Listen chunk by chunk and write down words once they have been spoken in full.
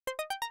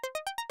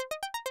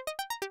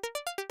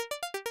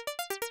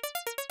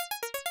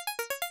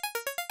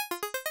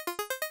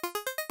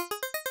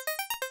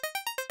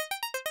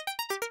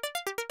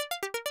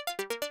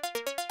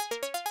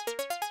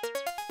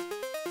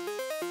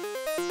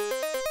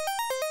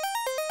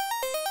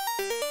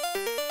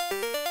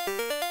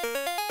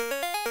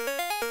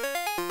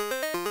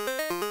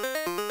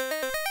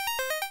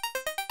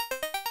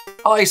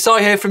Hi, Si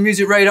here from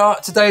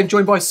MusicRadar. Today I'm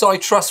joined by Si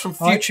Truss from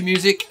Future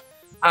Music,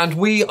 and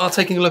we are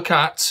taking a look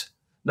at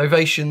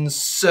Novation's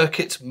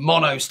Circuit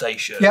Mono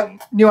Station.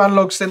 Yep, new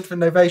analog synth from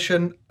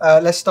Novation.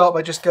 Let's start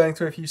by just going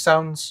through a few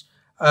sounds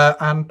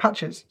and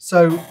patches.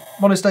 So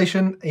Mono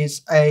Station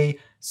is a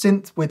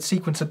synth with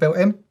sequencer built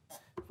in.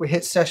 If we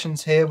hit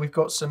sessions here, we've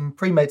got some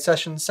pre-made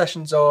sessions.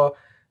 Sessions are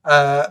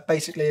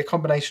basically a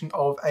combination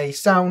of a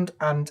sound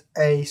and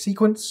a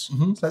sequence.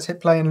 So let's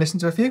hit play and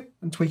listen to a few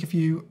and tweak a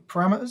few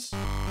parameters.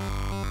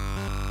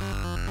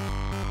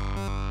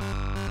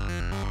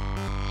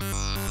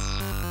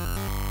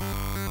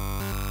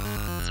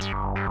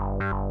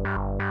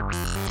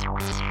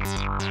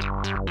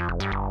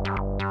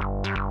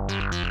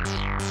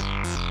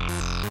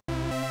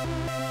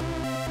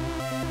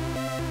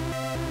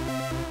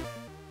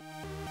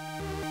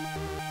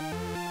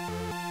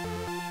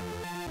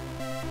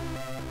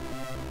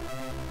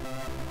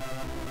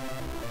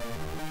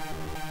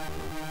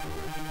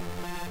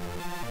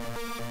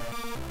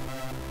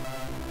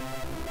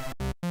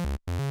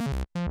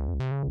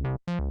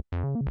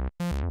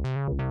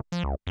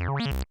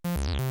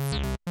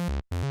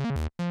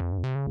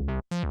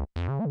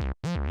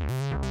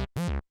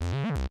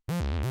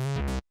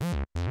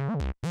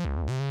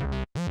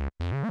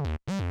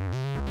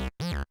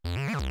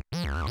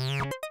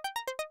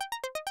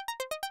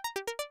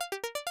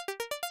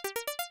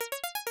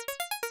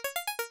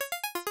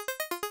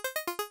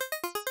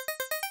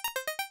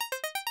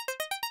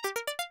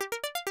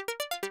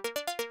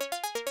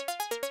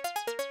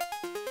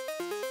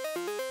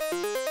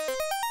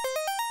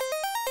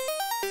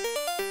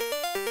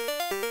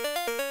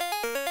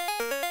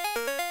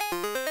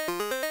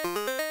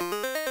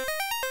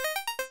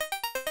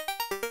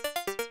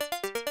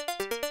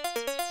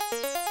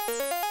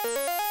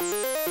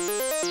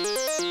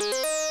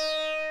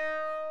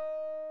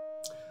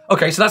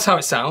 Okay, so that's how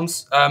it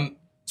sounds.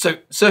 So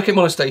Circuit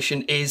Mono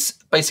Station is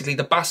basically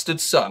the bastard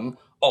son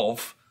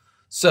of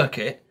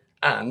Circuit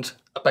and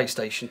a Bass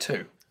Station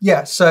 2.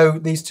 Yeah, so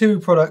these two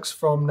products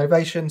from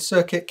Novation.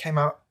 Circuit came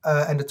out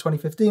end of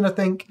 2015, I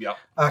think. Yeah.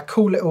 A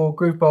cool little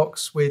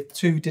groovebox with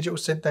 2 digital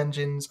synth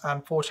engines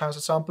and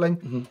powerhouse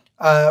sampling.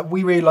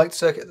 We really liked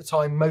Circuit at the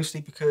time,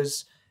 mostly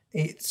because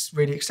it's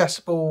really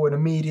accessible and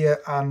immediate,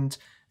 and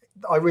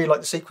I really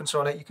like the sequencer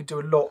on it. You can do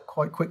a lot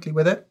quite quickly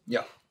with it.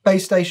 Yeah.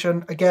 Bass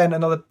Station, again,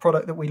 another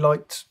product that we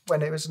liked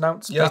when it was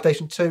announced, Bass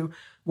Station 2,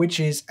 which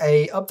is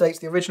a update to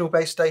the original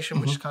Bass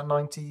Station, which is kind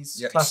of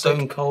 90s classic.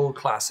 Stone cold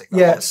classic.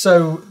 Yeah,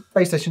 so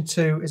Bass Station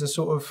 2 is a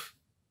sort of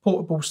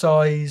portable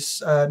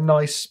size,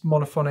 nice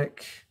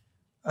monophonic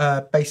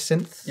bass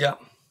synth. Yeah.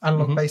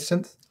 Analog bass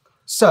synth.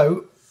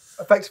 So,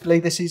 effectively,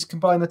 this is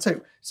combine the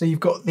two. So you've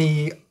got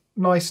the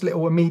nice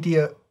little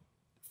immediate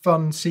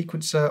fun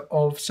sequencer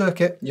of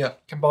Circuit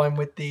combined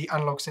with the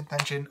analog synth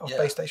engine of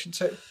Bass Station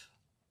 2.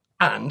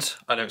 And,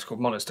 I know it's called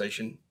Mono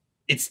Station,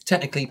 it's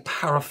technically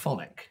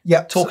paraphonic.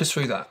 Yeah. Talk us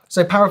through that.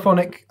 So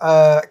paraphonic,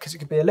 because it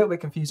can be a little bit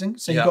confusing.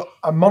 So you've got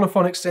a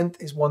monophonic synth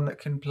is one that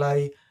can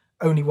play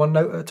only one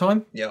note at a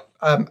time. Yeah.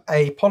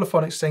 A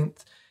polyphonic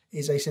synth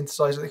is a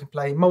synthesizer that can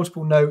play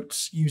multiple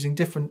notes using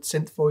different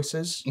synth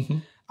voices.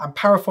 And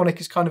paraphonic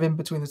is kind of in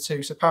between the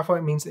two. So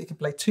paraphonic means that you can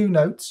play 2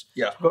 notes.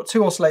 Yeah. We've got 2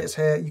 oscillators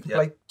here. You can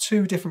play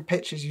 2 different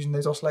pitches using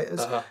those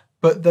oscillators.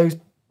 But those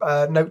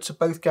notes are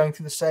both going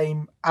through the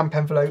same amp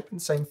envelope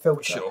and same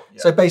filter. Sure,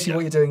 so basically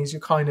what you're doing is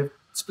you're kind of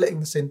splitting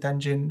the synth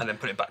engine. And then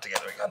putting it back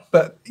together again.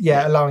 But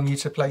allowing you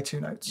to play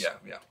 2 notes.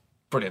 Yeah.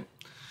 Brilliant.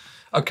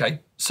 Okay,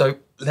 so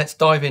let's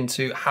dive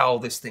into how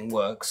this thing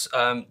works.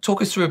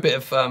 Talk us through a bit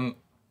of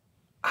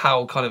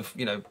how kind of,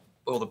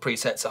 all the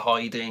presets are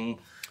hiding,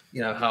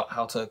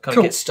 how to kind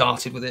of get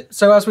started with it.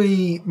 So as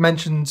we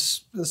mentioned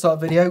at the start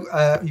of the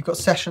video, you've got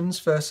sessions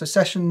first. So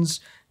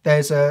sessions,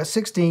 there's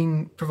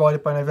 16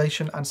 provided by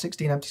Novation and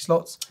 16 empty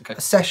slots. Okay. A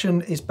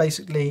session is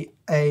basically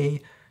a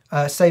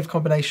saved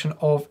combination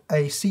of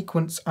a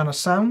sequence and a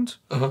sound.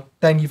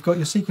 Then you've got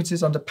your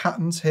sequences under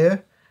patterns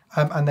here,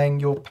 and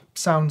then your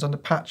sounds under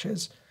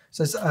patches.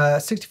 So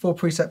there's 64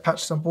 preset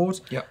patches on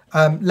board. Yep.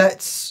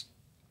 Let's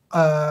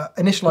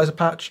initialize a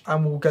patch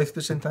and we'll go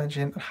through the synth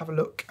engine and have a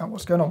look at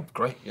what's going on.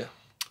 Great, yeah.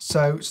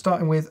 So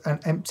starting with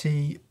an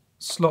empty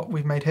slot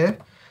we've made here.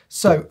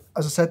 So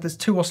as I said, there's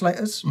 2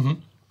 oscillators.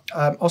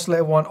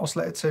 Oscillator 1,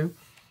 oscillator 2.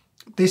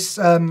 This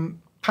pattern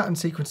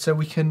sequencer,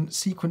 we can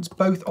sequence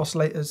both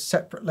oscillators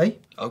separately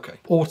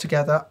or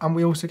together, and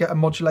we also get a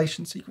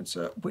modulation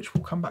sequencer, which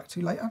we'll come back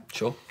to later.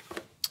 Sure.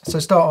 So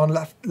start on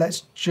left.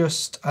 Let's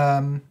just,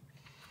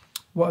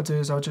 what I'll do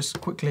is I'll just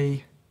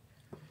quickly,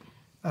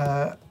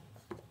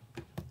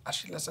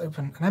 actually let's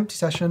open an empty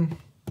session,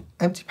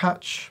 empty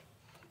patch.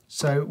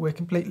 So we're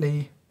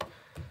completely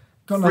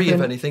got free nothing.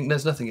 Of anything,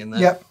 there's nothing in there.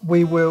 Yep,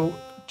 we will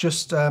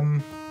just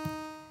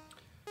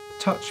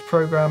touch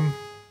program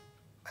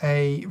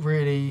a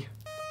really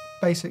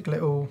basic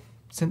little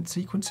synth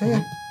sequence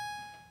here.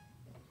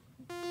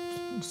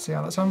 Let's see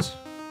how that sounds.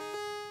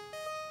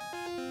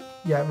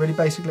 Yeah, really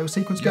basic little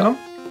sequence going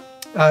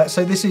on.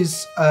 So this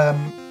is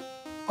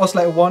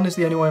Oscillator 1 is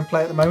the only one in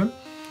play at the moment.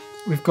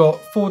 We've got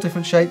 4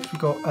 different shapes.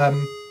 We've got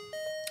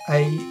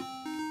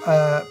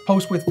a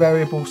pulse width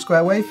variable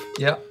square wave,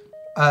 yeah,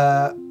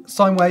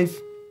 sine wave,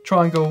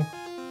 triangle,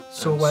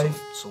 saw wave,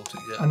 sorted,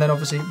 yeah. and then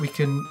obviously we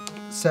can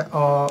set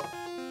our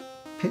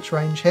pitch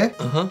range here.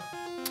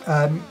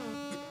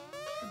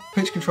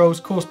 Pitch controls,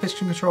 coarse pitch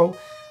control,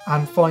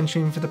 and fine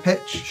tune for the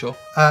pitch. Sure.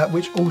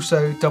 Which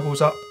also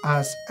doubles up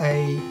as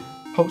a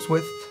pulse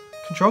width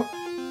control.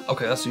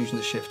 Okay, that's using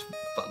the shift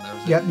button there,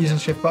 isn't it? Yeah, using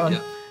the shift button.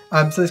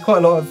 Yeah. So there's quite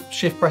a lot of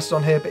shift presses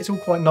on here, but it's all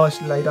quite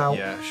nicely laid out.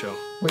 Yeah, sure.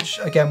 Which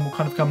again we'll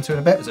kind of come to in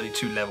a bit. There's only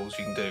 2 levels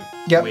you can do,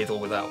 with or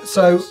without.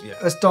 So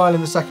let's dial in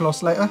the second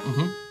oscillator.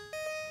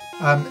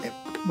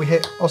 We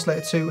hit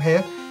oscillator 2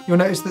 here. You'll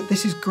notice that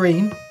this is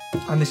green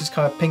and this is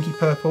kind of pinky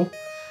purple.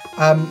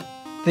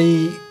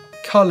 The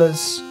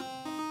colours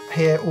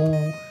here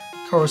all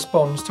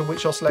corresponds to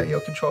which oscillator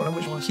you're controlling,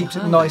 which keeps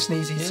it nice and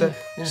easy.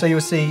 So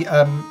you'll see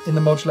in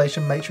the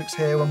modulation matrix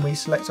here, when we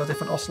select our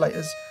different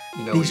oscillators,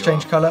 these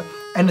change colour.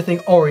 Anything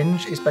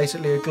orange is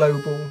basically a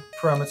global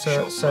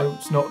parameter, so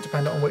it's not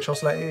dependent on which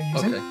oscillator you're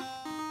using. Okay.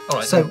 All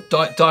right, so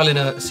dial in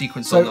a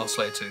sequence on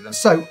oscillator 2 then.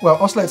 So, well,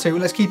 oscillator 2,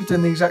 let's keep it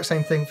doing the exact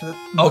same thing for the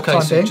time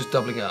being. So just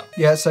doubling it up.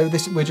 Yeah, so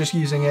this we're just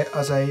using it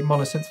as a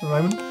monosynth for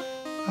the moment.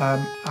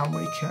 And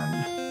we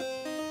can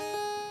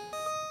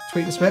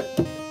tweak this bit.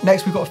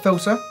 Next we've got a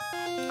filter,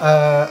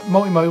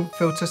 multi-mode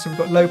filter, so we've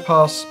got low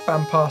pass,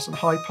 band pass and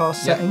high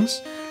pass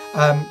settings,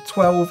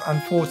 12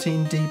 and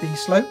 14 dB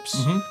slopes,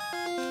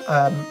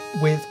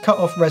 with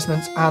cut-off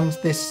resonance and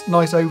this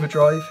nice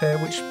overdrive here,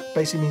 which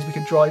basically means we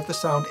can drive the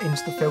sound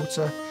into the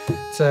filter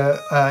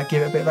to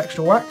give it a bit of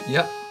extra whack.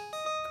 Yeah.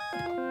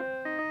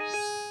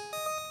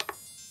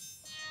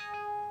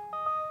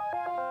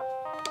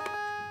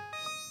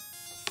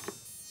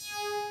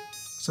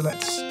 So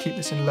let's keep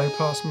this in low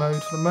pass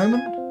mode for the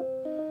moment,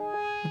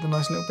 with a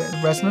nice little bit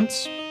of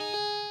resonance.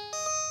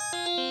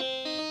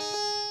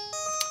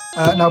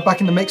 Now back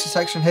in the mixer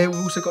section here,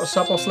 we've also got a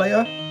sub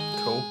oscillator.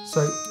 Cool.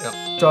 So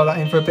dial that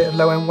in for a bit of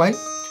low end weight.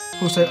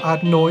 Also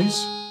add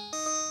noise.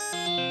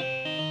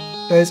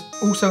 There's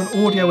also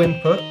an audio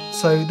input,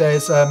 so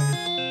there's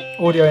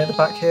audio at the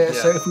back here.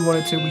 So if we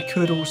wanted to, we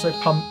could also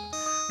pump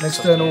an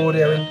external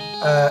audio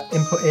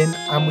input in,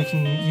 and we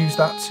can use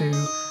that to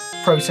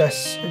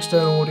process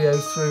external audio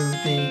through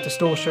the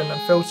distortion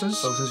and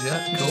filters. Filters,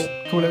 yeah, cool.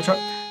 Cool little track.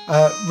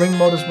 Ring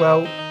mod as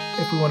well,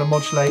 if we want to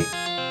modulate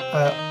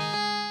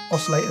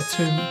oscillator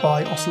 2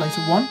 by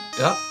oscillator 1.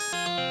 Yeah.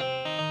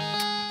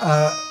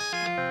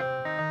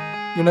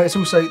 You'll notice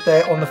also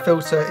there on the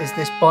filter is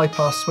this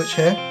bypass switch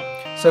here.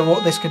 So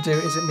what this can do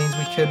is it means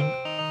we can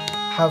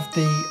have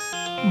the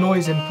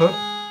noise input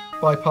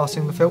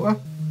bypassing the filter.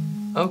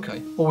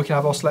 Okay. Or we can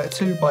have oscillator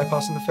 2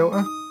 bypassing the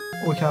filter.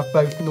 Or we can have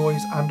both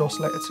noise and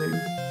oscillator 2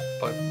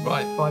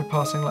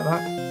 bypassing like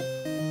that.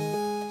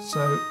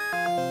 So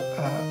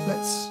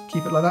let's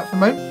keep it like that for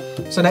the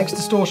moment. So next,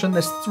 distortion.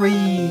 There's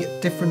 3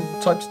 different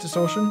types of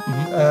distortion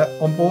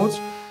on board,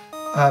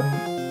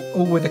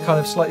 all with a kind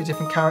of slightly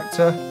different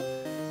character,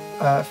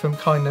 from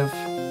kind of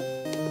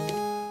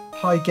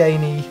high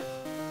gainy,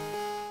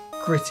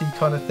 gritty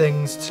kind of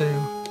things to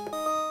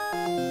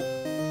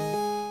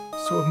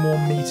sort of more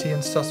meaty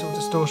and subtle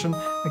distortion.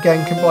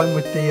 Again, combined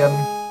with the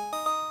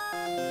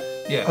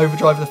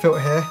overdrive of the filter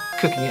here.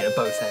 Cooking it at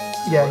both ends.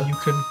 Yeah, you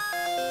can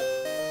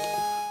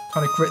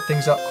kind of grit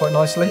things up quite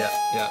nicely.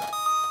 Yeah.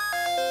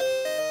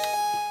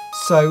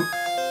 So,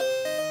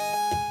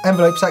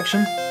 envelope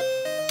section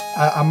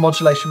and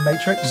modulation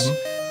matrix.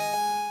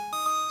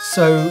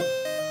 So,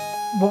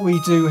 what we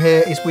do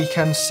here is we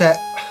can set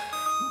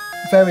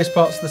various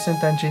parts of the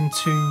synth engine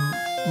to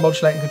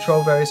modulate and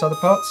control various other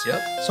parts.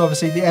 So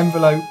obviously the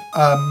envelope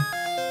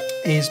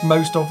is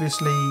most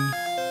obviously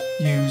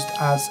used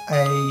as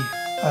a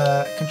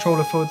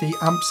controller for the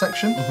amp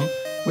section,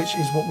 which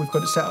is what we've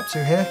got it set up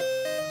to here.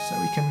 So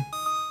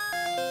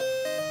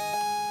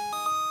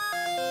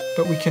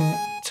we can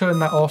turn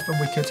that off, and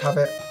we could have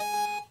it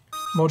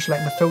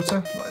modulating the filter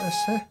like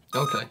this here.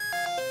 Okay.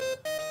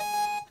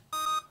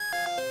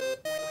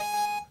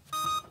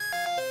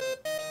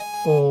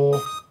 Or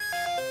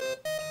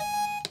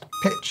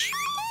pitch.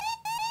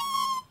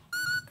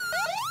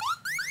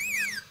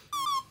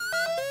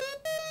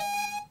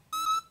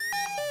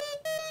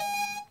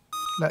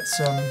 Let's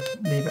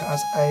leave it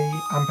as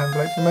a amp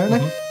envelope for the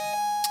moment.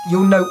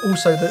 You'll note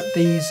also that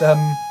these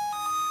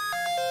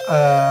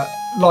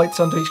lights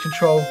under each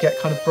control get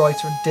kind of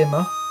brighter and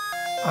dimmer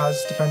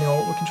as depending on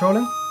what we're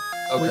controlling,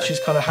 which is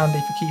kind of handy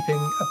for keeping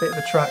a bit of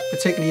a track,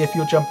 particularly if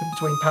you're jumping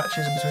between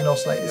patches and between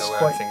oscillators. Know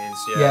where everything is.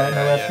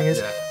 Everything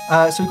is.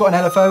 So we've got an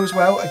LFO as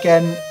well.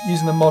 Again,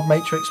 using the mod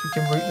matrix, we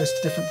can route this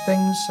to different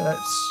things. So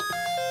let's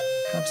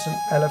have some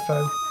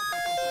LFO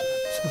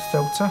to the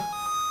filter.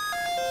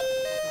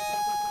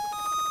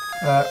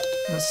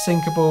 That's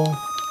syncable,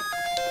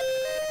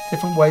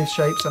 different wave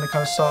shapes, and a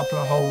kind of sample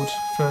and hold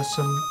for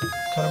some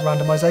kind of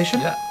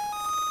randomization.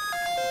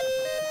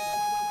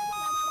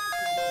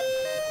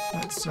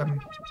 Let's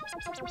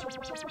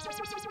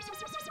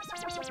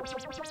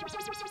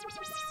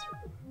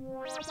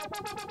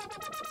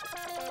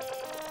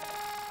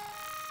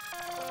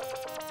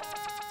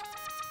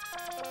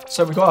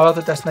So we've got our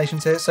other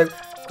destinations here. So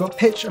we've got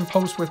pitch and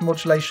pulse width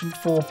modulation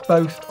for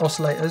both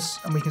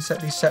oscillators, and we can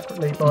set these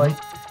separately by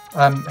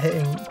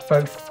hitting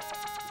both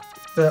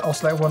the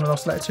oscillator 1 and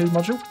oscillator 2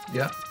 module.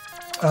 Yeah.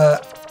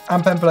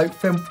 Amp envelope,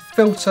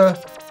 filter,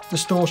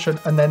 distortion,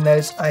 and then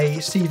there's a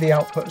CV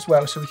output as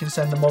well, so we can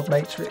send the mod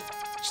matrix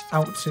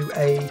out to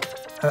a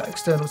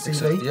external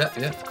CV. Yeah,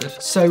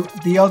 good. So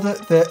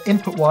the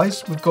input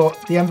wise, we've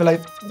got the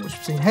envelope, which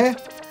we've seen here,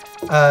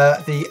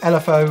 the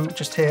LFO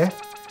just here.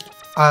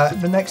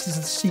 The next is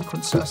the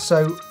sequencer.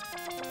 So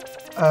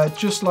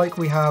just like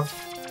we have,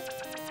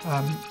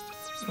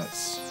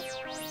 let's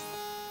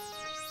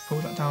pull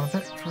that down a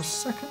bit for a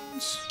second.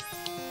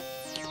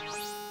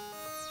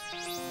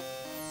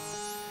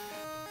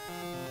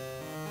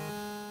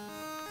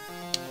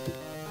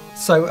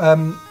 So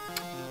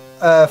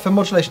for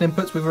modulation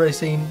inputs, we've already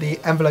seen the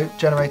envelope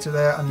generator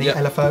there and the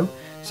LFO.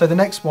 So the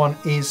next one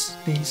is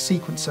the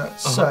sequencer.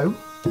 So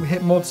we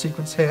hit mod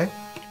sequence here.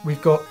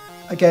 We've got,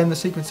 again, the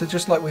sequencer,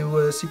 just like we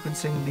were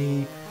sequencing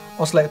the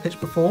oscillator pitch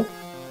before.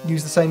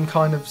 Use the same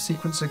kind of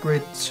sequencer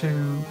grid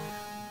to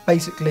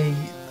basically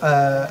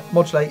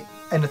modulate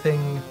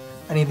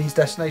any of these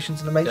destinations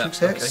in the matrix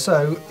here.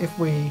 So if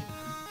we,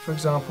 for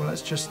example,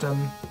 let's just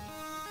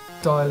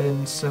dial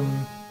in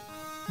some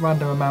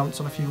random amounts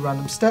on a few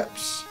random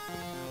steps,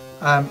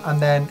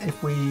 and then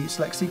if we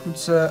select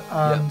sequencer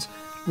and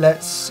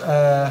let's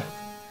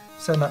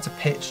send that to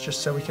pitch,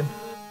 just so we can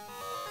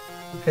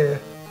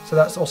hear. So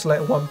that's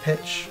oscillator 1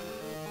 pitch,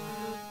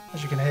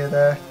 as you can hear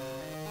there.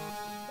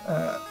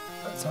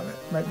 Let's have it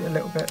maybe a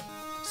little bit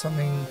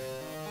something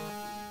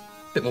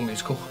a bit more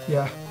musical.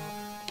 Yeah.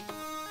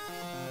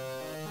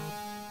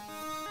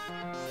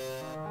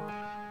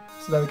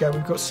 So there we go.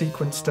 We've got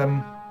sequenced.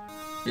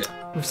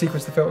 We've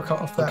sequenced the filter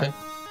cut off there.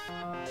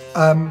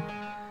 Okay.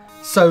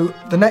 So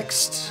the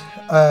next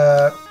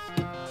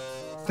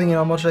thing in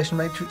our modulation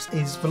matrix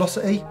is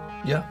velocity.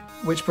 Yeah.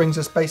 Which brings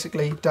us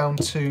basically down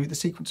to the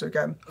sequencer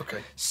again.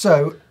 Okay.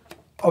 So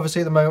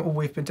obviously at the moment all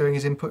we've been doing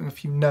is inputting a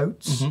few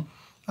notes.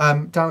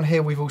 Down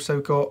here we've also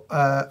got,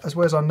 as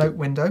well as our note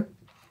window,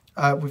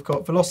 we've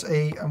got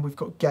velocity and we've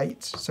got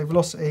gate. So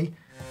velocity,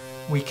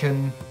 we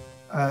can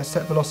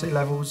set velocity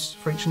levels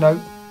for each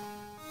note,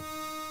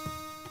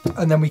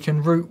 and then we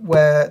can route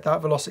where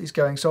that velocity is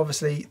going. So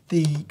obviously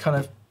the kind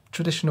of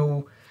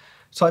traditional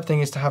type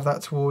thing is to have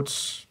that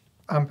towards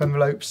amp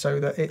envelopes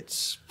so that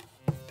it's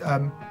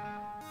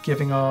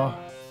giving our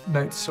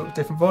notes sort of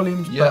different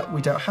volumes, but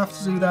we don't have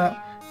to do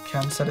that. We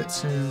can set it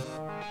to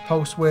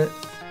pulse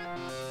width,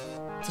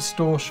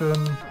 distortion,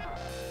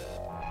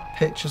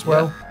 pitch as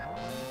well.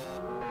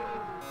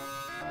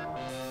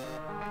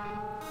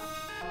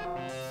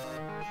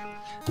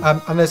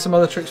 And there's some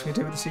other tricks we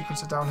can do with the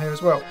sequencer down here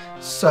as well.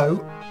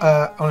 So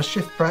on a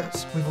shift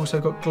press, we've also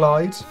got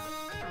glide,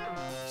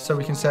 so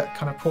we can set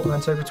kind of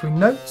portamento between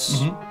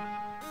notes.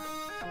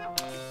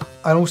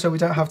 And also we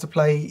don't have to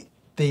play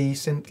the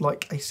synth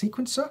like a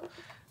sequencer.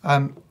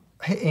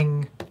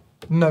 Hitting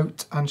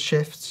note and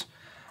shift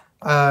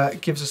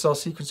gives us our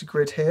sequencer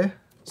grid here,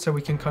 so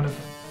we can kind of,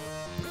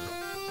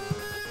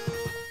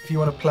 if you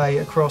want to play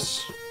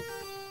across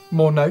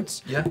more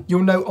notes,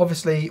 you'll note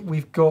obviously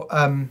we've got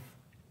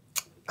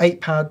 8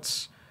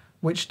 pads,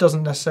 which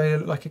doesn't necessarily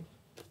look like a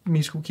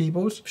musical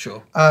keyboard.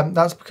 Sure.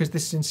 That's because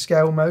this is in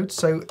scale mode.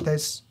 So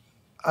there's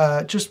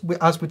just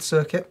as with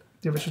circuit,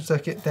 the original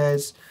circuit,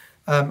 there's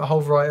a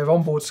whole variety of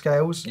onboard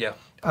scales,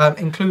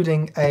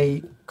 including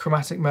a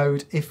chromatic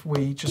mode if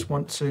we just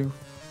want to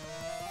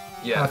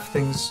have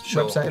things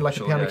represented like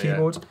a piano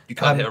keyboard. You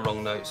can't hit a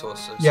wrong note, so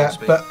to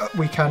speak. But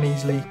we can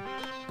easily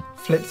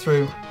flip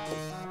through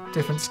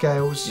different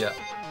scales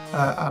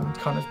and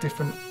kind of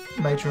different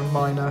major and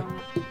minor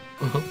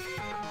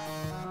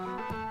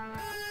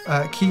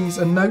keys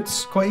and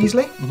notes quite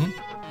easily.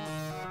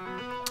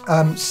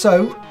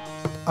 So,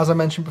 as I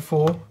mentioned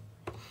before,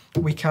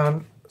 we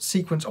can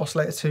sequence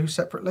oscillator 2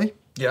 separately.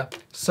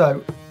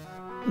 So,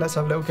 let's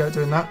have a little go at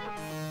doing that.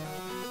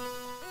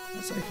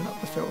 Let's open up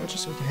the filter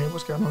just so we can hear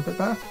what's going on a bit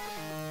better.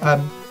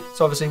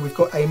 So obviously we've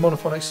got a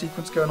monophonic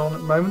sequence going on at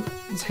the moment.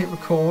 Let's hit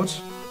record.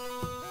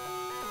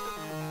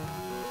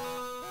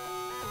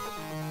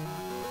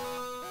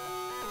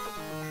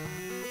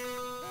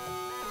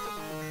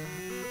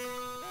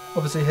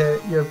 Obviously here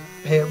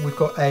we've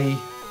got a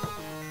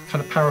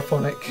kind of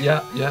paraphonic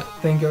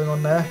thing going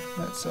on there.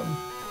 Let's get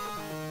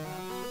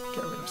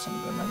rid of some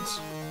of the notes.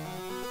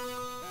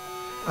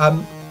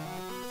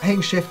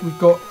 Hitting shift, we've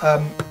got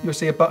you'll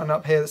see a button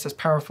up here that says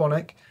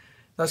paraphonic.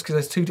 That's because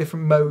there's 2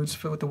 different modes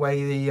for the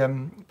way the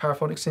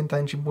paraphonic synth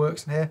engine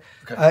works in here.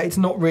 It's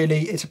not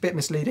really, it's a bit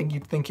misleading.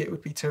 You'd think it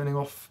would be turning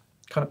off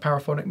kind of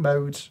paraphonic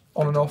mode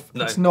on and off.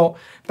 No. It's not.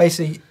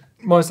 Basically,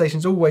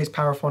 monostation's always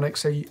paraphonic,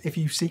 so if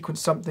you sequence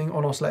something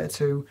on oscillator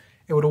 2,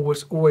 it would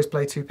always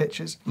play 2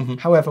 pitches.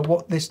 However,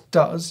 what this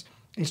does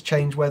is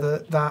change whether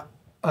that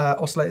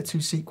oscillator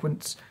 2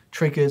 sequence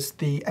triggers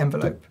the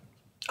envelope.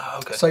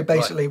 So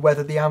basically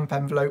whether the amp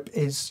envelope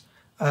is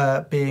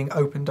being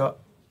opened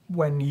up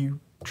when you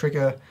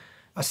trigger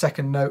a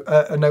second note,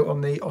 a note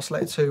on the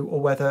oscillator 2,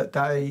 or whether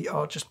they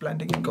are just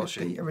blending in with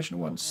the original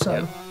ones.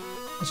 So,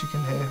 as you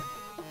can hear,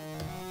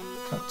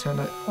 kind of turn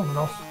it on and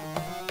off.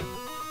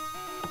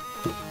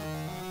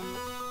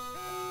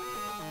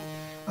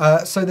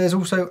 So there's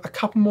also a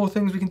couple more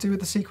things we can do with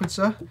the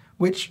sequencer,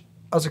 which,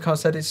 as I kind of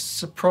said, is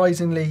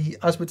surprisingly,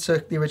 as with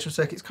the original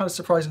circuit, it's kind of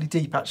surprisingly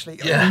deep actually.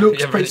 Yeah, it looks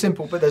pretty really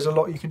simple, but there's a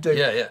lot you can do.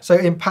 Yeah, yeah. So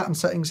in pattern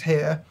settings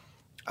here,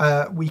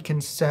 we can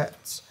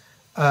set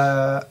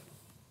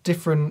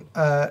different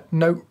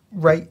note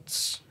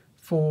rates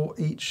for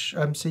each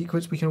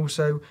sequence. We can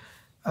also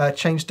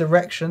change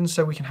direction,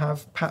 so we can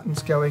have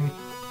patterns going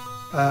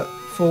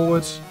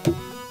forwards,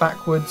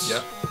 backwards,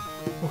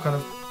 or kind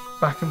of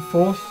back and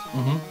forth.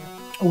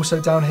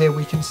 Also down here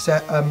we can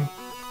set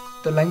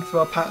the length of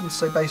our patterns,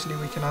 so basically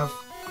we can have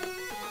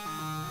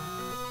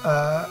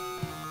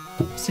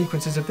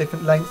sequences of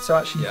different lengths, so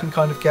actually you can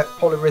kind of get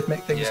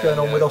polyrhythmic things going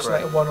on with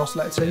oscillator 1,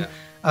 oscillator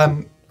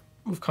 2.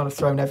 We've kind of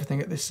thrown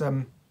everything at this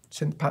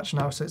synth patch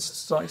now, so it's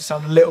starting to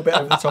sound a little bit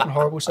over the top and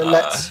horrible, so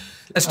let's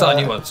start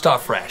a new one,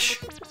 start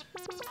fresh.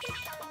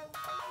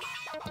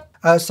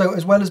 So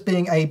as well as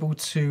being able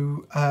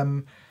to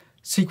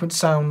sequence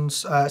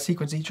sounds,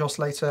 sequence each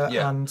oscillator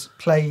and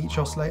play each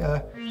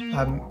oscillator,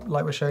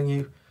 like we're showing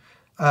you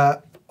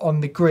on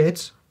the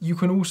grid, you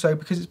can also,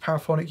 because it's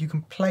paraphonic, you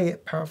can play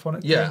it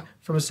paraphonically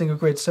from a single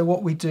grid. So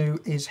what we do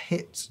is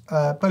hit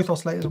both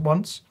oscillators at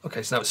once.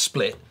 Okay, so now it's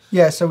split.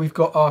 Yeah, so we've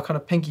got our kind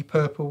of pinky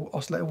purple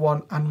oscillator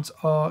 1 and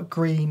our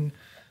green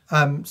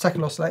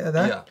second oscillator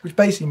there, which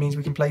basically means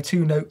we can play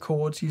 2 note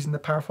chords using the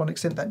paraphonic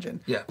synth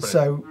engine. Yeah,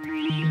 so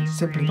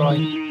simply by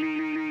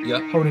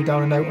holding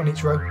down a note on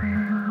each row.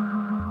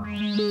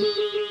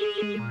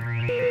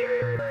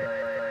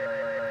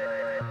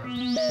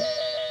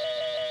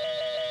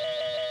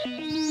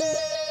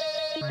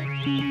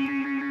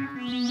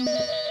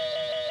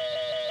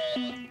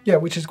 Yeah,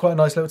 which is quite a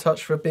nice little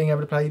touch for being able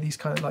to play these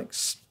kind of like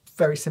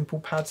very simple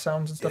pad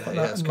sounds and stuff like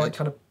that, and like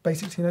kind of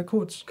basic 2-note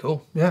chords.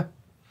 Cool. Yeah.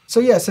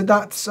 So so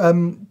that's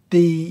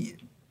the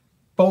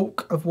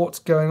bulk of what's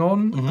going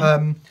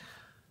on.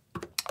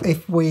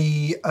 If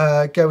we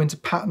go into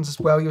patterns as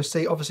well, you'll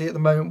see obviously at the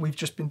moment we've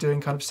just been doing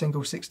kind of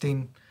single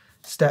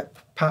 16-step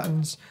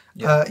patterns.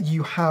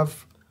 You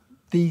have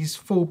these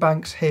full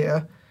banks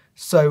here,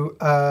 so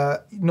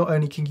not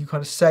only can you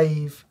kind of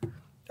save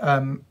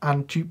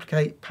and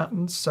duplicate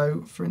patterns.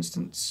 So for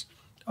instance,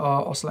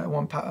 our oscillator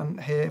 1 pattern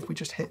here, if we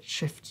just hit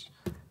shift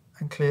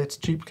and clear to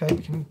duplicate,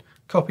 we can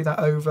copy that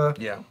over.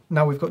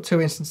 Now we've got 2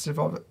 instances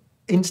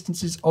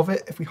of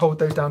it. If we hold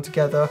those down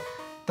together,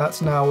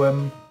 that's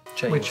now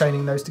we're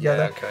chaining those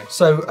together.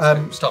 So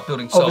start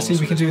building songs. Obviously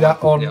we can do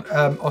that on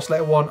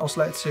oscillator 1,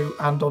 oscillator 2,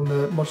 and on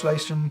the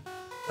modulation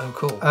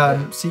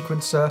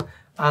sequencer.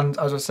 And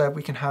as I said,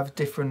 we can have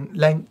different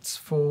lengths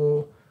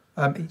for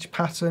each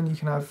pattern. You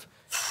can have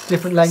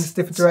different lengths,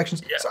 different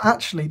directions. So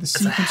actually the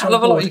sequencer on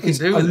board is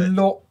a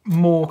lot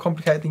more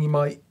complicated than you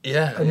might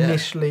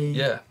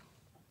initially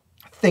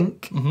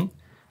think.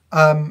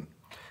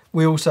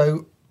 We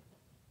also,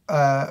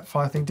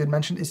 final thing I did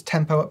mention is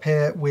tempo up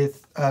here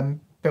with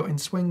built-in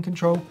swing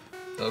control.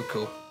 Oh,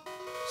 cool.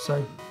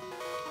 So,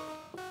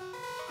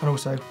 and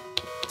also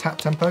tap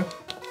tempo.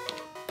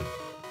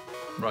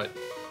 Right.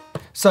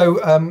 So,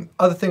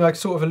 other thing I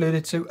sort of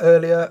alluded to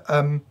earlier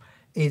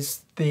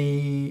is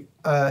the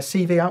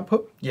CV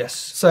output. Yes.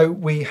 So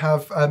we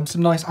have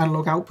some nice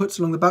analog outputs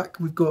along the back.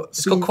 We've got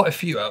it's got quite a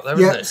few out there,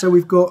 isn't it? So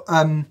we've got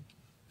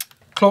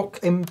clock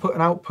input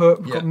and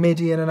output. We've got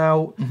MIDI in and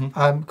out.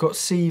 Got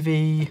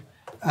CV,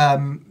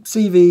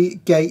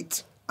 CV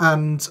gate,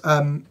 and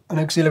an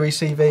auxiliary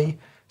CV.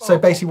 So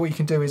basically, what you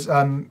can do is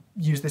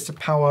use this to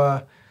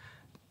power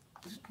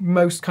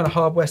most kind of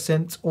hardware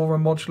synths or a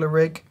modular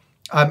rig.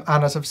 And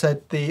as I've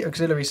said, the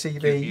auxiliary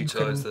CV you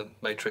utilise the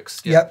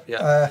matrix.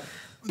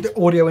 The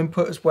audio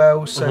input as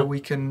well, so we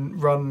can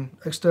run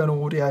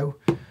external audio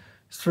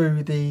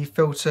through the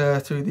filter,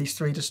 through these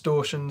 3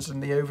 distortions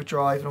and the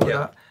overdrive and all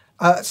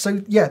that.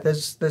 So yeah,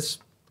 there's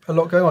a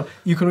lot going on.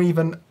 You can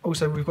even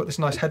also, we've got this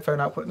nice headphone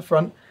output in the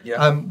front,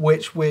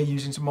 which we're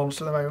using to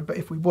monitor at the moment. But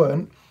if we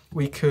weren't,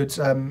 we could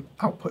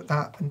output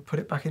that and put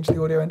it back into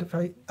the audio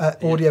interface,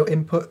 audio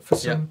input for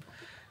some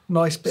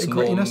nice bit of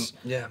grittiness.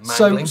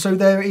 So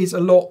there is a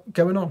lot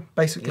going on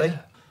basically.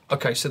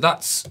 Okay, so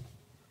that's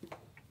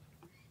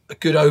a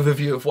good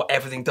overview of what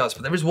everything does,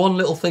 but there is one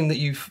little thing that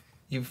you've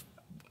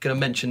going to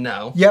mention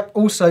now.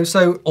 Also,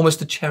 so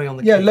almost a cherry on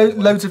the cake.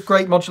 Loads of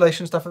great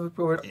modulation stuff that we've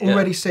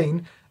already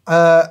seen.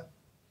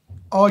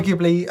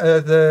 Arguably,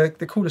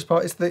 the coolest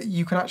part is that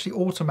you can actually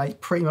automate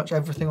pretty much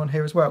everything on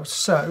here as well.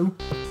 So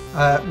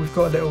we've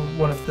got a little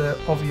one of the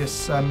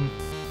obvious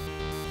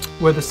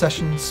where the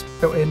sessions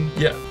built in.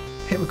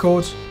 Hit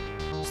record,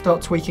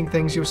 start tweaking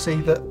things. You'll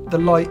see that the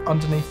light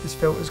underneath this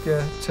filter is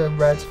going to turn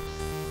red.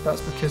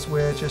 That's because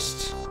we're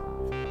just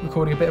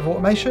recording a bit of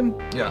automation.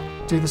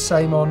 Do the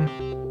same on.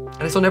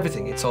 And it's on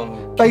everything. It's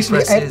on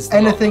basically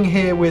anything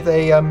here with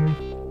a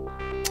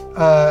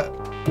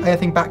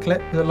anything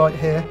backlit with a light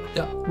here.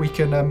 We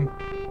can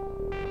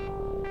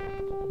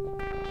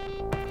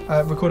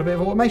record a bit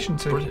of automation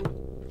to. Brilliant.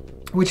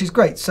 Which is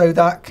great. So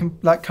that kind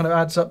of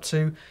adds up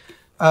to,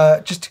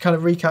 just to kind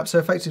of recap, so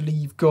effectively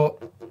you've got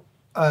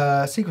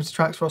sequencer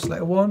tracks for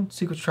oscillator 1,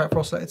 sequencer track for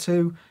oscillator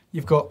 2,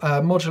 you've got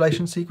a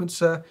modulation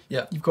sequencer,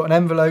 you've got an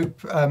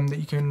envelope that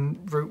you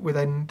can route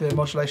within the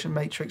modulation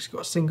matrix, you've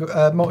got a single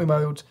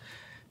multi-mode,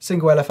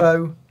 single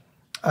LFO,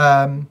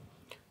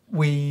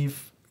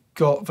 we've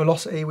got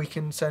velocity we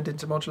can send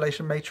into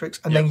modulation matrix,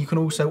 and then you can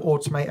also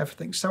automate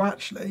everything. So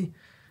actually,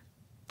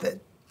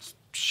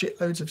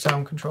 shitloads of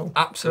sound control.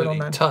 Absolutely,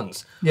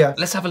 tons. Yeah.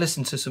 Let's have a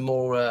listen to some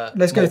more.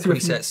 Let's go through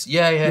presets.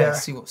 Yeah.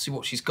 See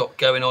what she's got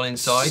going on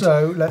inside.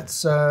 So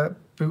let's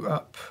boot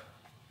up.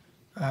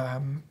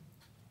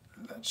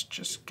 Let's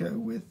just go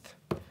with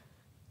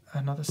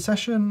another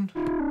session.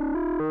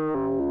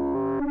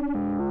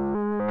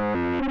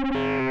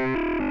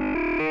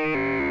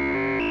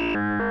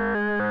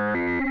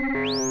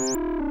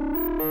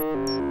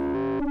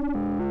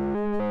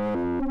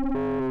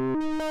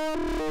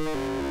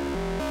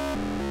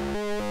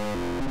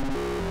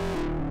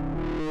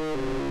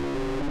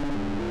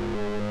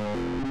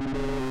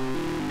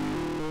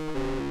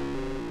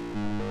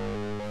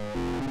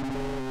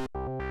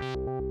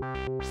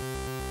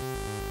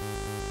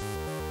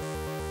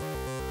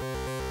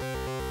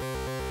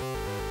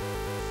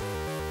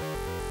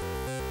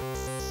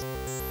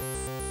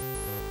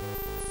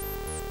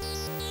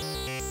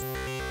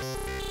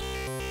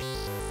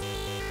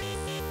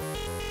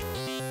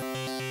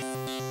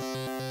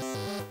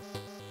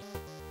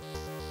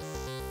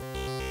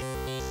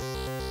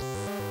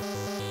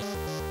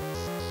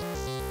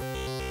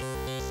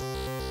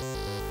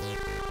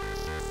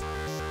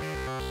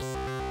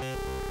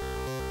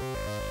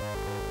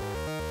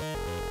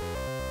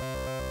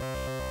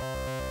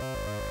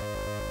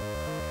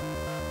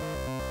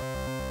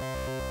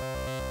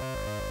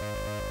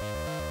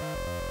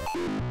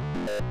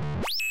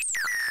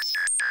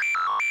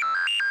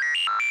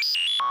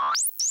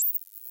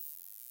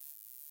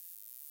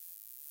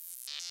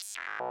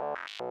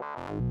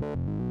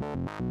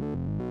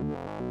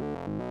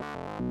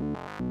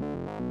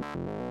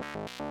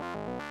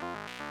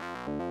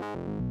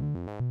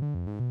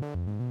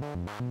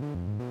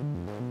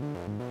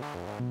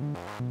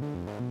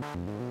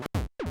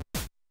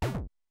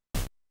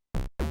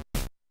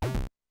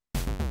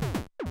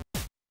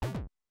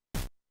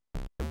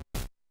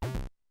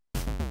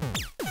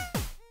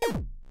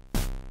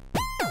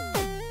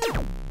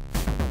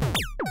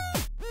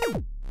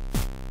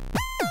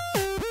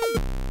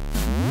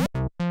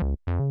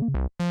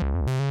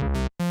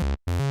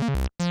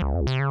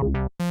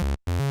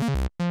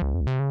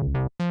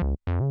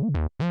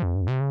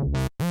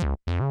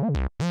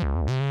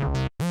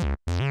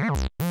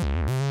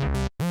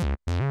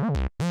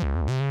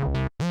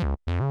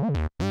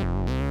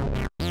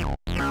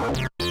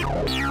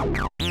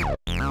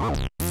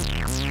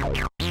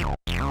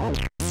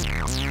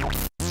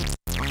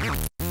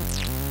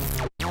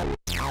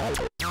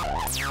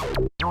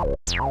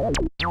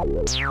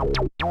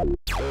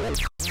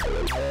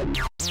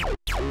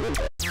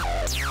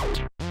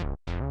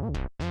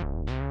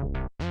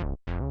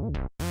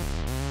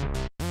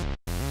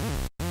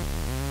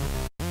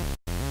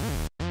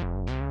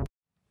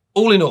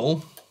 All in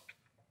all,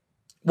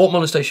 what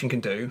Monostation can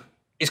do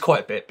is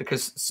quite a bit,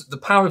 because the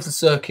power of the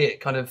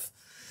circuit kind of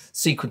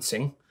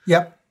sequencing,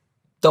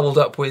 doubled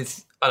up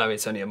with, I know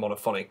it's only a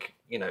monophonic,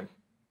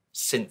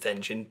 synth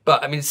engine,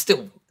 but I mean, it's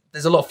still,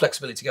 there's a lot of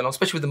flexibility going on,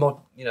 especially with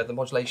the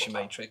modulation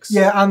matrix.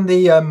 Yeah, and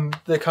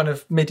the kind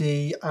of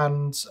MIDI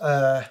and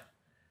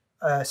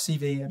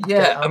CV. And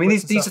I mean,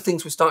 these are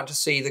things we're starting to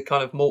see, the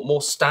kind of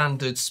more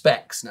standard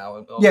specs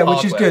now.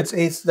 Which is good.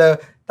 It's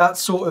that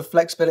sort of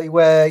flexibility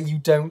where you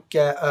don't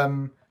get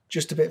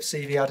just a bit of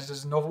CV added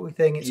as a novelty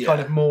thing. It's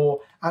kind of more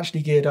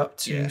actually geared up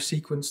to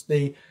sequence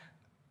the.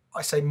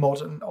 I say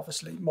modern.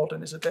 Obviously,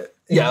 modern is a bit.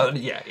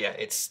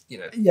 It's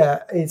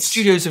it's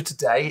studios of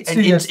today and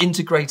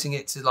integrating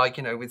it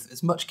to with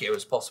as much gear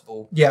as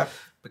possible. Yeah,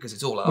 because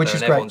it's all out there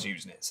and everyone's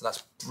using it. So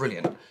that's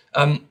brilliant.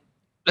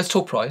 Let's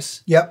talk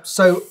price. Yep.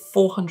 So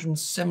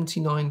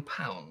 £479.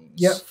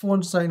 Yep,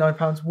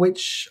 £479,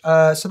 which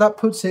so that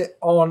puts it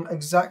on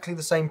exactly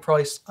the same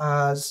price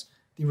as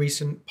the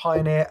recent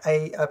Pioneer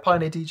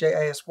DJ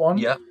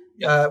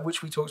AS1,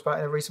 which we talked about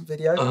in a recent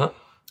video.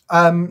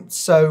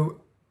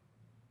 So,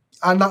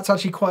 and that's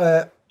actually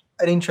quite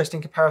an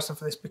interesting comparison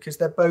for this, because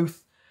they're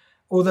both,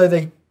 although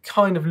they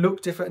kind of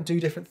look different and do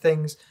different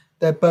things,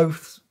 they're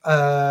both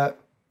kind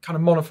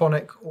of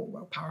monophonic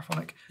or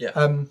paraphonic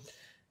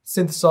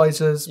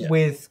synthesizers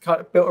with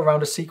kind of built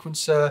around a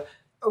sequencer,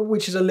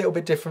 which is a little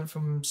bit different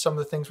from some of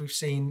the things we've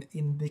seen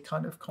in the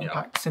kind of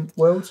compact synth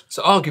world.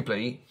 So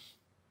arguably,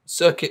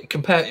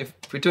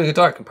 if we're doing a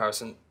direct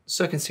comparison,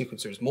 circuit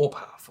sequencer is more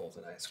powerful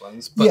than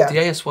AS1's, but the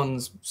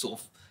AS1's sort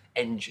of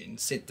engine,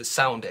 the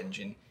sound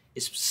engine,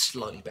 is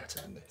slightly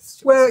better than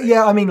this. Well,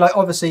 I mean,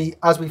 obviously,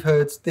 as we've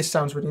heard, this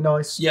sounds really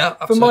nice. Yeah,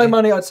 absolutely. For my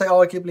money, I'd say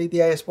arguably the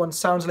AS1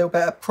 sounds a little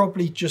better,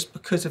 probably just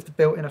because of the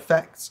built-in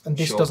effects, and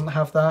this doesn't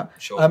have that.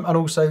 Sure. And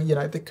also,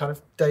 the kind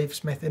of Dave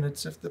Smith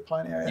innards of the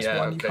Pioneer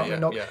AS1, you can't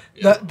really knock.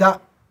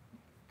 That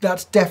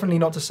that's definitely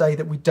not to say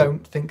that we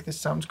don't think this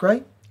sounds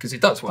great. Because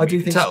it does. Well, I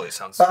do think it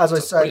sounds. But as I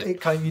said,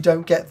 it kind of, you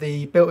don't get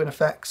the built-in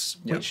effects,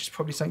 which is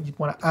probably something you'd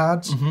want to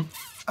add.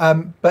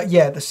 But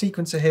yeah, the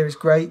sequencer here is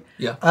great.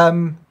 Yeah.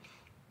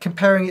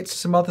 Comparing it to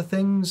some other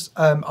things,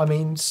 I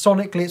mean,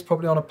 sonically, it's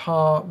probably on a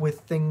par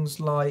with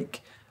things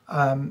like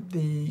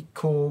the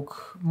Korg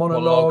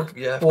Monologue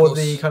or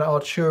the kind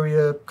of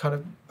Arturia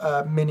kind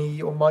of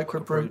mini or micro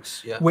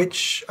brutes,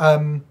 which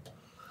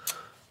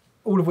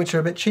all of which are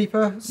a bit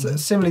cheaper.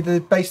 Similarly,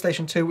 the Bass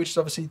Station 2, which is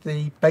obviously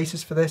the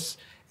basis for this,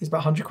 is about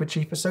 100 quid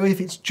cheaper. So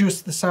if it's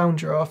just the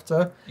sound you're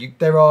after,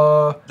 there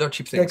are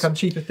cheap things. Kind of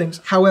cheaper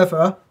things.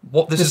 However,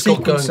 what this has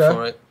got going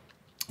for it.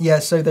 Yeah,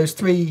 so those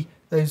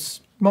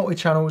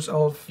multi-channels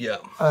of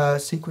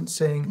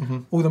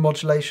sequencing, all the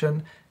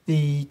modulation,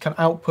 the kind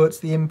of outputs,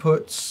 the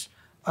inputs,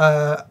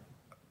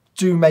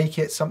 do make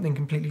it something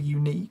completely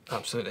unique.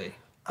 Absolutely.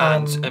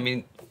 And I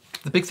mean,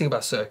 the big thing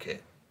about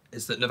Circuit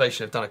is that Novation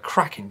have done a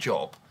cracking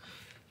job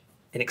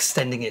in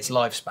extending its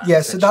lifespan.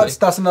 Yeah, so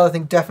that's another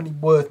thing definitely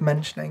worth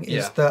mentioning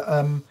is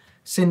that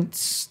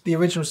since the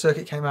original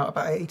Circuit came out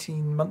about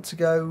 18 months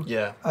ago,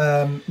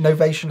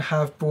 Novation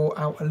have brought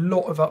out a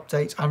lot of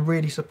updates and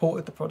really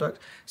supported the product.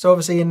 So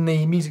obviously in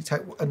the music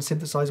tech and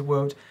synthesizer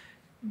world,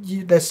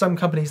 there's some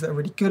companies that are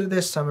really good at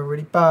this, some are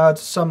really bad.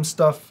 Some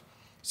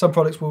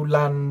products will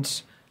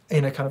land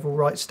in a kind of all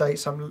right state,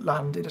 some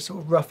land in a sort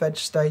of rough edge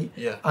state,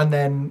 and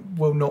then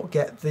will not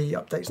get the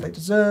updates they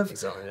deserve.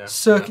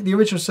 Exactly, The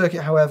original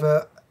Circuit,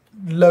 however,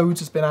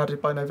 loads has been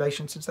added by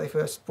Novation since they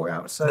first brought it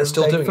out. So they're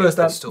still doing it.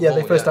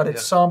 They first added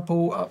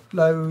sample,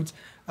 upload,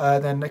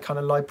 then they kind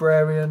of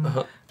librarian,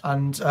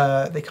 and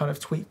they kind of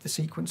tweaked the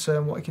sequencer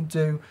and what it can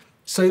do.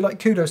 So like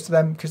kudos to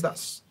them, because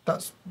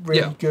that's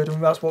really good,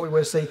 and that's what we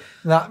want to see.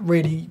 And that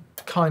really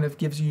kind of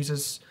gives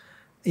users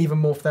even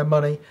more for their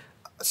money.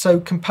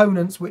 So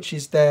Components, which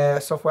is their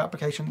software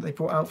application that they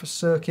brought out for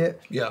Circuit,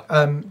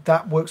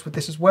 that works with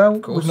this as well.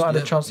 We've not had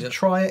a chance to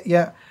try it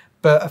yet,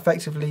 but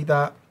effectively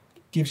that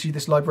gives you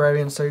this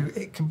librarian, so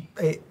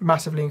it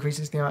massively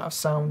increases the amount of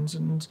sounds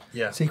and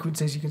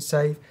sequences you can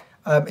save.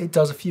 It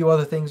does a few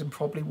other things and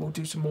probably will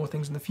do some more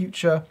things in the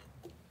future.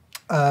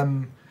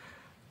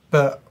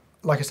 But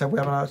like I said, we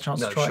haven't had a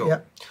chance to try it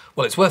yet.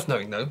 Well, it's worth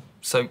noting though,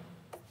 so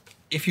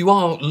if you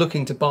are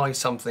looking to buy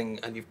something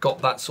and you've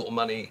got that sort of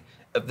money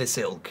of this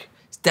ilk,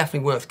 it's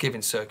definitely worth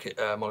giving Circuit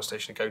Mono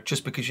Station a go,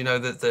 just because you know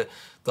that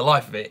the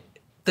life of it,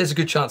 there's a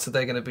good chance that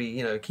they're going to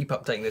be, keep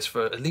updating this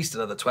for at least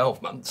another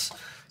 12 months.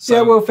 So,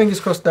 yeah, well, fingers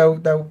crossed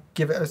they'll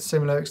give it a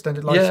similar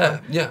extended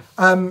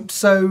lifespan.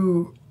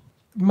 So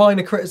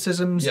minor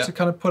criticisms to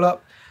kind of pull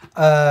up.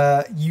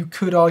 You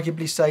could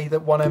arguably say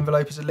that one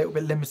envelope is a little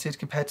bit limited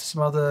compared to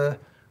some other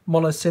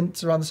mono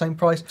synths around the same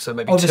price. So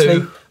maybe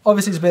two.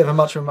 Obviously, it's a bit of a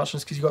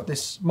muchness because you've got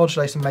this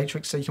modulation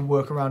matrix, so you can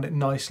work around it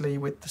nicely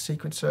with the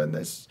sequencer, and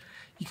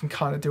you can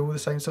kind of do all the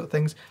same sort of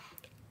things.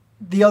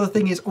 The other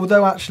thing is,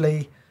 although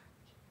actually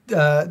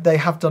they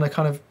have done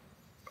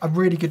a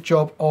really good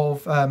job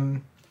of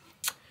kind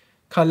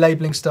of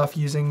labeling stuff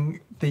using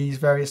these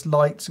various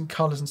lights and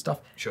colours and stuff,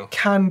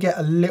 can get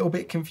a little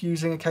bit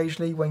confusing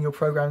occasionally when you're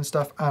programming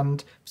stuff,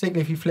 and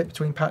particularly if you flip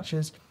between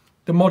patches.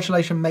 The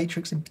modulation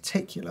matrix in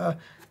particular,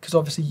 because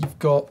obviously you've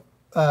got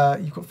 4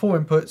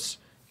 inputs,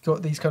 you've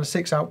got these kind of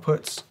 6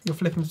 outputs, you're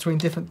flipping between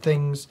different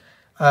things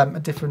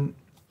at different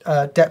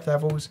depth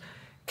levels,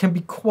 can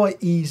be quite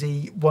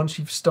easy once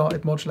you've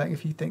started modulating a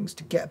few things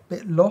to get a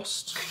bit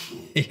lost.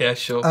 Yeah,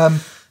 sure.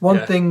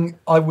 One thing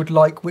I would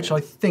like, which I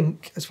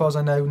think, as far as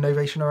I know,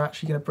 Novation are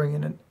actually going to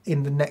bring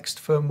in the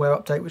next firmware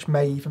update, which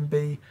may even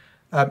be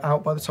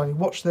out by the time you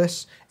watch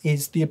this,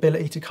 is the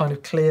ability to kind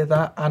of clear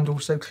that and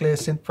also clear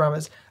synth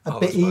parameters a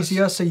bit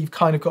easier. Nice. So you've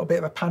kind of got a bit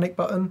of a panic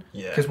button.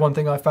 Because one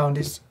thing I found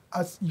is,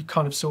 as you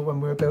kind of saw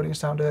when we were building a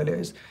sound earlier,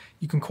 is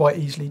you can quite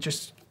easily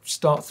just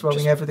start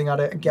throwing everything at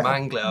it and get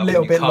a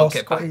little bit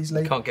lost quite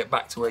easily. You can't get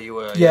back to where you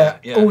were. Yeah.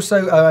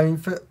 Also, I mean,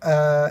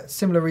 for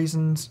similar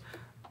reasons,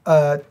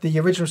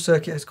 the original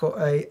Circuit has got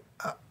a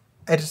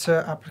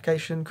editor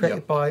application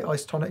created by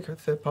Isotonic, a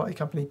third-party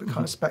company, but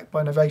kind of spec'd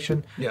by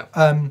Novation.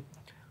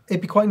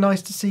 It'd be quite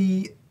nice to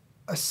see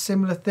a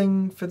similar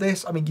thing for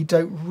this. I mean, you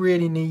don't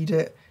really need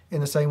it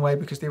in the same way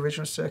because the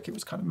original Circuit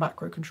was kind of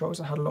macro controls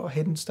and had a lot of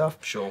hidden stuff.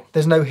 Sure.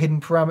 There's no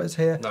hidden parameters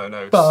here.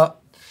 No.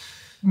 But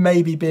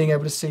maybe being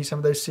able to see some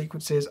of those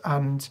sequences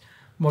and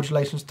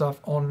modulation stuff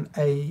on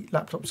a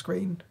laptop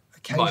screen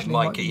occasionally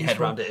might get your head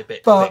around it a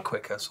bit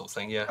quicker, sort of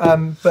thing.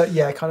 Yeah. But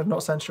yeah, kind of not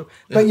essential.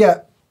 But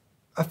yeah,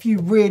 a few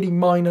really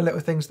minor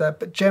little things there.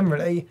 But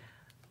generally,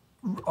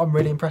 I'm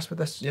really impressed with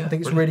this. I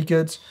think it's really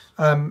good.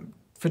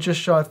 For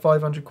just shy of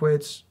 500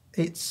 quid,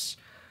 it's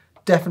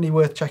definitely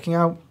worth checking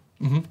out.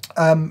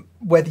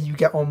 Whether you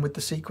get on with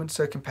the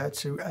sequencer compared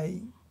to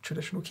a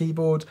traditional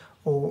keyboard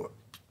or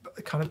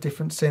kind of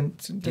different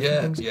synths and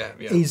different things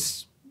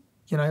is,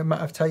 a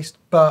matter of taste,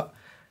 but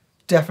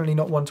definitely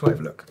not one to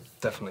overlook.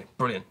 Definitely.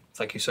 Brilliant.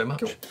 Thank you so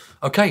much. Cool.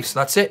 Okay, so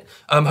that's it.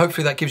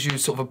 Hopefully that gives you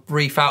sort of a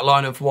brief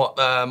outline of what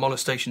Mono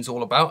Station's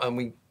all about, and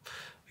we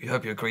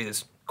hope you agree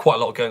there's quite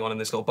a lot going on in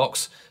this little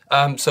box.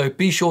 So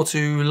be sure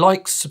to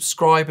like,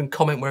 subscribe, and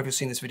comment wherever you're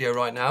seeing this video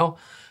right now.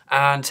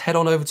 And head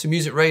on over to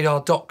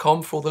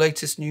musicradar.com for all the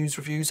latest news,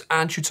 reviews,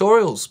 and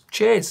tutorials.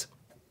 Cheers.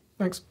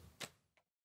 Thanks.